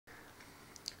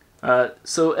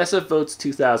So SF Votes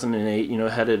 2008,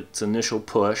 had its initial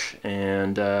push,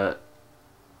 and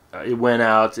it went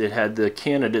out. It had the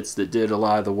candidates that did a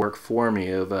lot of the work for me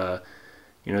of,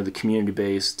 the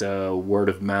community-based word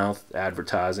of mouth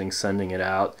advertising, sending it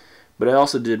out. But I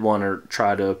also did want to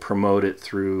try to promote it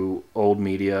through old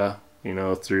media,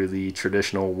 through the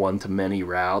traditional one-to-many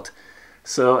route.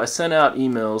 So I sent out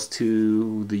emails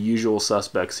to the usual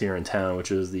suspects here in town,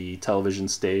 which is the television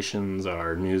stations,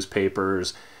 our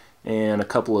newspapers, and a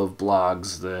couple of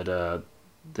blogs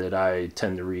that I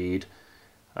tend to read.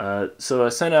 So I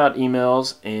sent out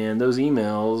emails, and those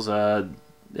emails,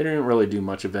 they didn't really do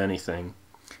much of anything.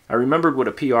 I remembered what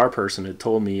a PR person had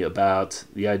told me about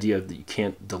the idea that you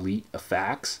can't delete a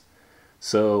fax.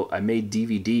 So I made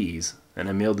DVDs, and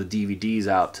I mailed the DVDs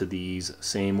out to these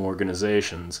same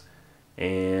organizations,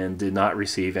 and did not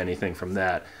receive anything from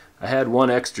that. I had one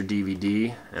extra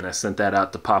DVD, and I sent that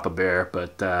out to Papa Bear,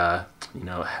 but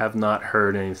have not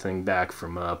heard anything back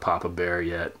from Papa Bear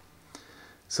yet.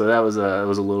 So that was a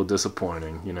little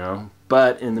disappointing,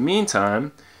 But in the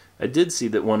meantime, I did see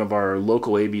that one of our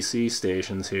local ABC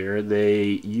stations here, they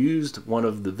used one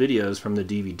of the videos from the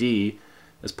DVD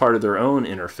as part of their own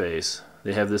interface.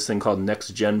 They have this thing called Next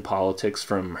Gen Politics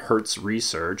from Hertz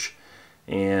Research,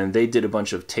 and they did a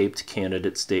bunch of taped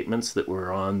candidate statements that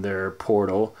were on their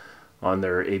portal, on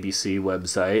their ABC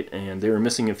website, and they were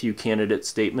missing a few candidate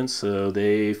statements, so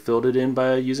they filled it in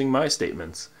by using my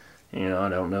statements. I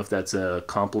don't know if that's a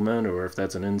compliment or if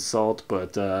that's an insult,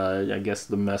 but I guess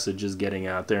the message is getting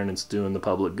out there and it's doing the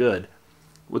public good.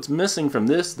 What's missing from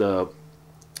this, though,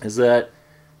 is that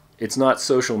it's not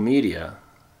social media.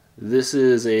 This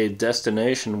is a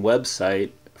destination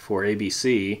website for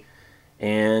ABC,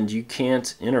 and you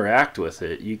can't interact with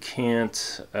it. You can't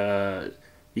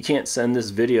send this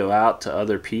video out to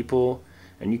other people,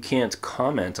 and you can't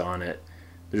comment on it.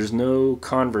 There's no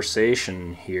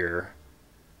conversation here.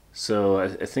 So I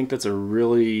think that's a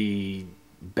really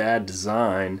bad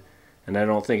design, and I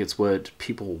don't think it's what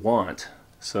people want.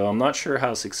 So I'm not sure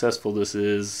how successful this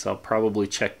is. I'll probably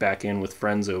check back in with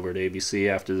friends over at ABC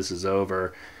after this is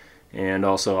over, and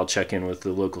also I'll check in with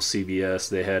the local CBS.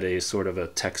 They had a sort of a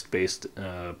text-based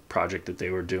project that they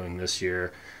were doing this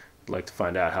year. I'd like to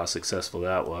find out how successful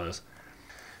that was.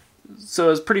 So I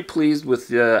was pretty pleased with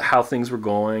how things were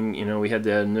going. We had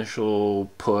that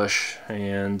initial push,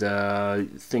 and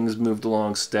things moved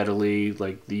along steadily.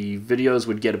 Like, the videos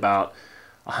would get about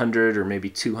 100 or maybe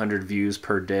 200 views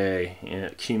per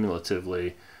day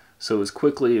cumulatively. So it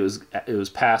was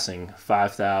passing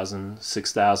 5,000,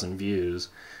 6,000 views.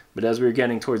 But as we were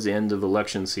getting towards the end of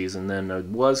election season, then I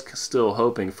was still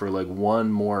hoping for like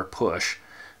one more push,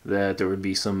 that there would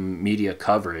be some media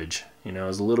coverage. I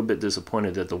was a little bit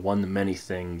disappointed that the one-to-many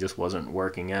thing just wasn't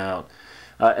working out.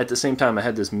 At the same time, I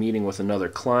had this meeting with another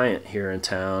client here in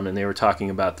town, and they were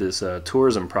talking about this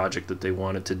tourism project that they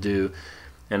wanted to do.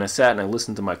 And I sat and I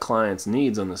listened to my client's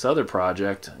needs on this other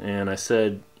project, and I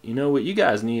said, what you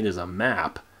guys need is a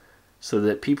map so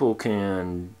that people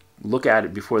can look at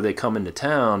it before they come into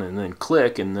town and then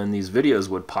click, and then these videos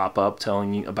would pop up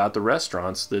telling you about the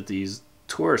restaurants that these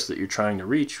tourists that you're trying to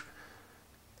reach.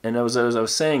 And as I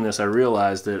was saying this, I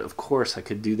realized that, of course, I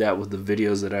could do that with the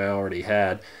videos that I already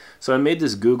had. So I made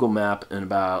this Google map in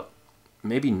about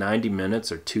maybe 90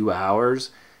 minutes or 2 hours.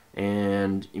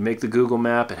 And you make the Google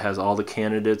map. It has all the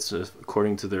candidates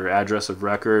according to their address of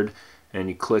record. And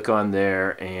you click on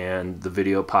there, and the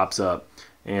video pops up.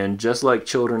 And just like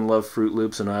children love Fruit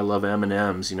Loops and I love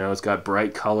M&Ms, it's got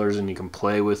bright colors and you can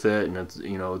play with it, and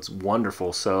it's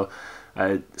wonderful. So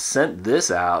I sent this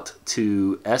out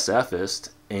to SFist,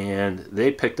 and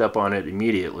they picked up on it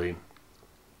immediately.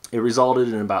 It resulted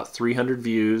in about 300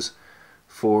 views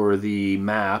for the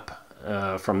map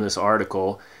from this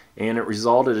article, and it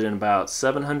resulted in about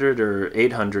 700 or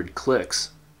 800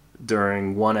 clicks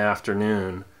during one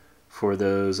afternoon for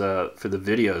those for the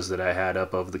videos that I had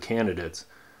up of the candidates.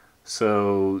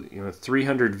 So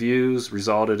 300 views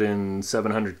resulted in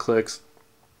 700 clicks.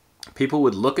 People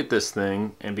would look at this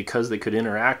thing, and because they could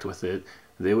interact with it,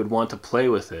 they would want to play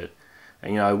with it.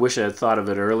 And, I wish I had thought of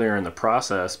it earlier in the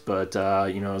process, but,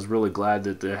 I was really glad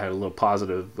that they had a little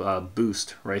positive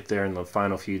boost right there in the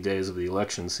final few days of the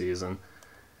election season.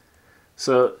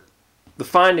 So the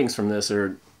findings from this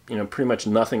are, pretty much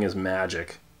nothing is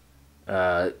magic.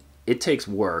 It takes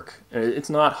work.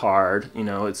 It's not hard.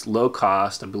 It's low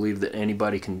cost. I believe that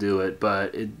anybody can do it,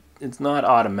 but it's not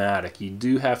automatic. You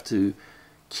do have to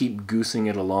keep goosing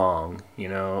it along. You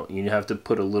have to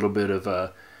put a little bit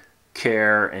of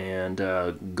care and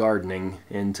gardening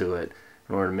into it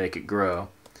in order to make it grow.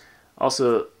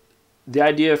 Also, the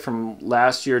idea from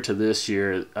last year to this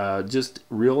year, just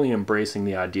really embracing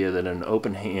the idea that an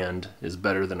open hand is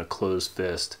better than a closed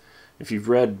fist. If you've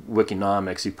read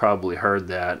Wikinomics, you've probably heard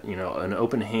that, you know, an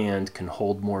open hand can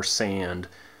hold more sand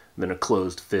than a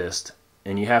closed fist.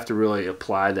 And you have to really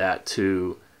apply that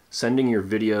to sending your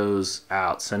videos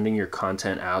out, sending your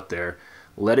content out there.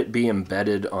 Let it be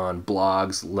embedded on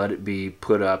blogs, let it be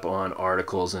put up on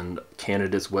articles and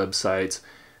candidates' websites.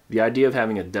 The idea of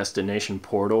having a destination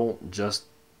portal just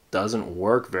doesn't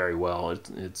work very well.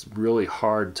 It's really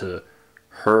hard to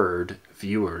herd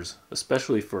viewers,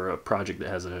 especially for a project that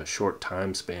has a short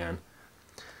time span.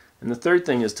 And the third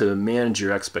thing is to manage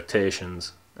your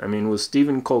expectations. I mean, was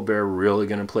Stephen Colbert really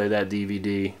going to play that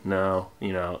DVD? No.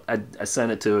 You know, I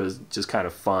sent it to it as just kind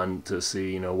of fun to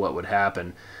see, you know, what would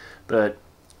happen. But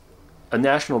a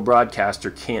national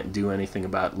broadcaster can't do anything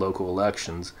about local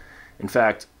elections. In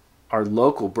fact, our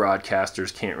local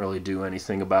broadcasters can't really do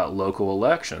anything about local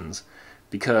elections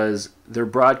because they're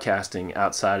broadcasting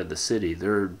outside of the city.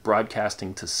 They're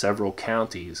broadcasting to several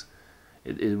counties.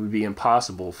 It would be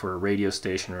impossible for a radio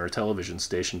station or a television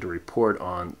station to report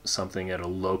on something at a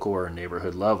local or a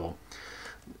neighborhood level.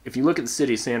 If you look at the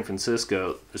city of San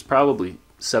Francisco, there's probably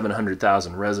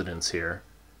 700,000 residents here.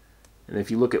 And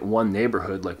if you look at one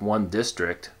neighborhood, like one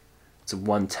district, it's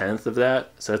 1/10 of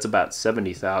that, so that's about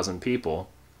 70,000 people.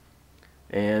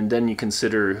 And then you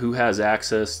consider who has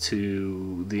access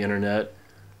to the internet,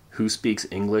 who speaks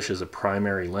English as a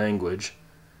primary language,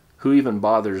 who even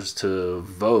bothers to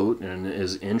vote and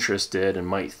is interested and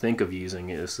might think of using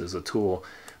this as a tool.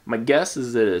 My guess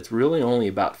is that it's really only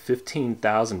about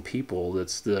 15,000 people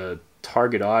that's the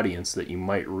target audience that you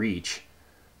might reach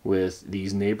with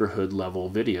these neighborhood level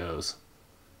videos.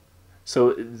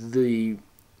 So the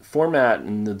format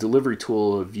and the delivery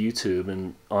tool of YouTube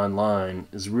and online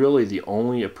is really the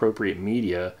only appropriate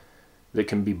media that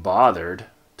can be bothered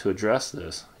to address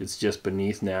this. It's just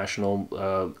beneath national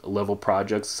level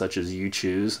projects such as You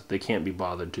Choose. They can't be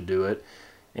bothered to do it.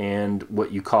 And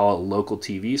what you call a local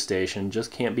TV station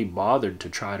just can't be bothered to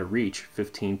try to reach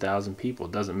 15,000 people.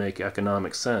 It doesn't make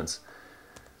economic sense.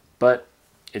 But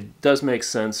it does make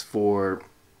sense for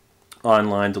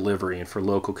online delivery and for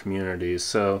local communities.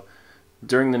 So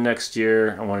during the next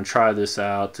year, I want to try this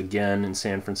out again in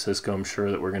San Francisco. I'm sure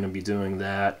that we're going to be doing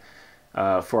that.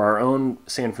 For our own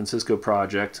San Francisco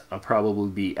project, I'll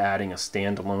probably be adding a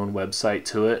standalone website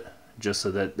to it, just so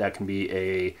that that can be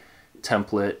a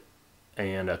template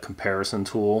and a comparison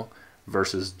tool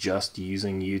versus just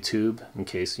using YouTube, in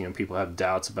case, you know, people have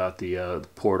doubts about the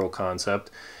portal concept.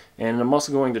 And I'm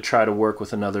also going to try to work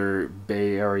with another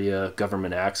Bay Area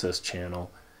government access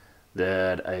channel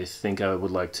that I think I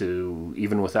would like to,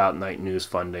 even without Night News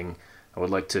funding, I would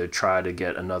like to try to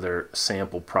get another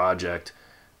sample project,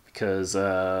 because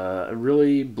I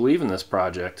really believe in this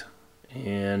project,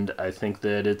 and I think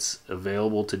that it's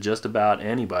available to just about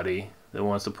anybody that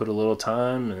wants to put a little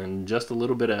time and just a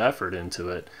little bit of effort into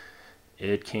it.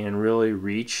 It can really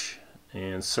reach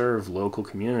and serve local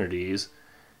communities,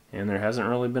 and there hasn't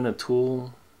really been a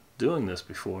tool doing this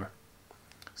before.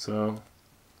 So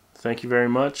thank you very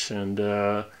much, and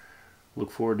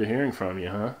look forward to hearing from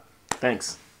you,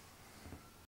 Thanks.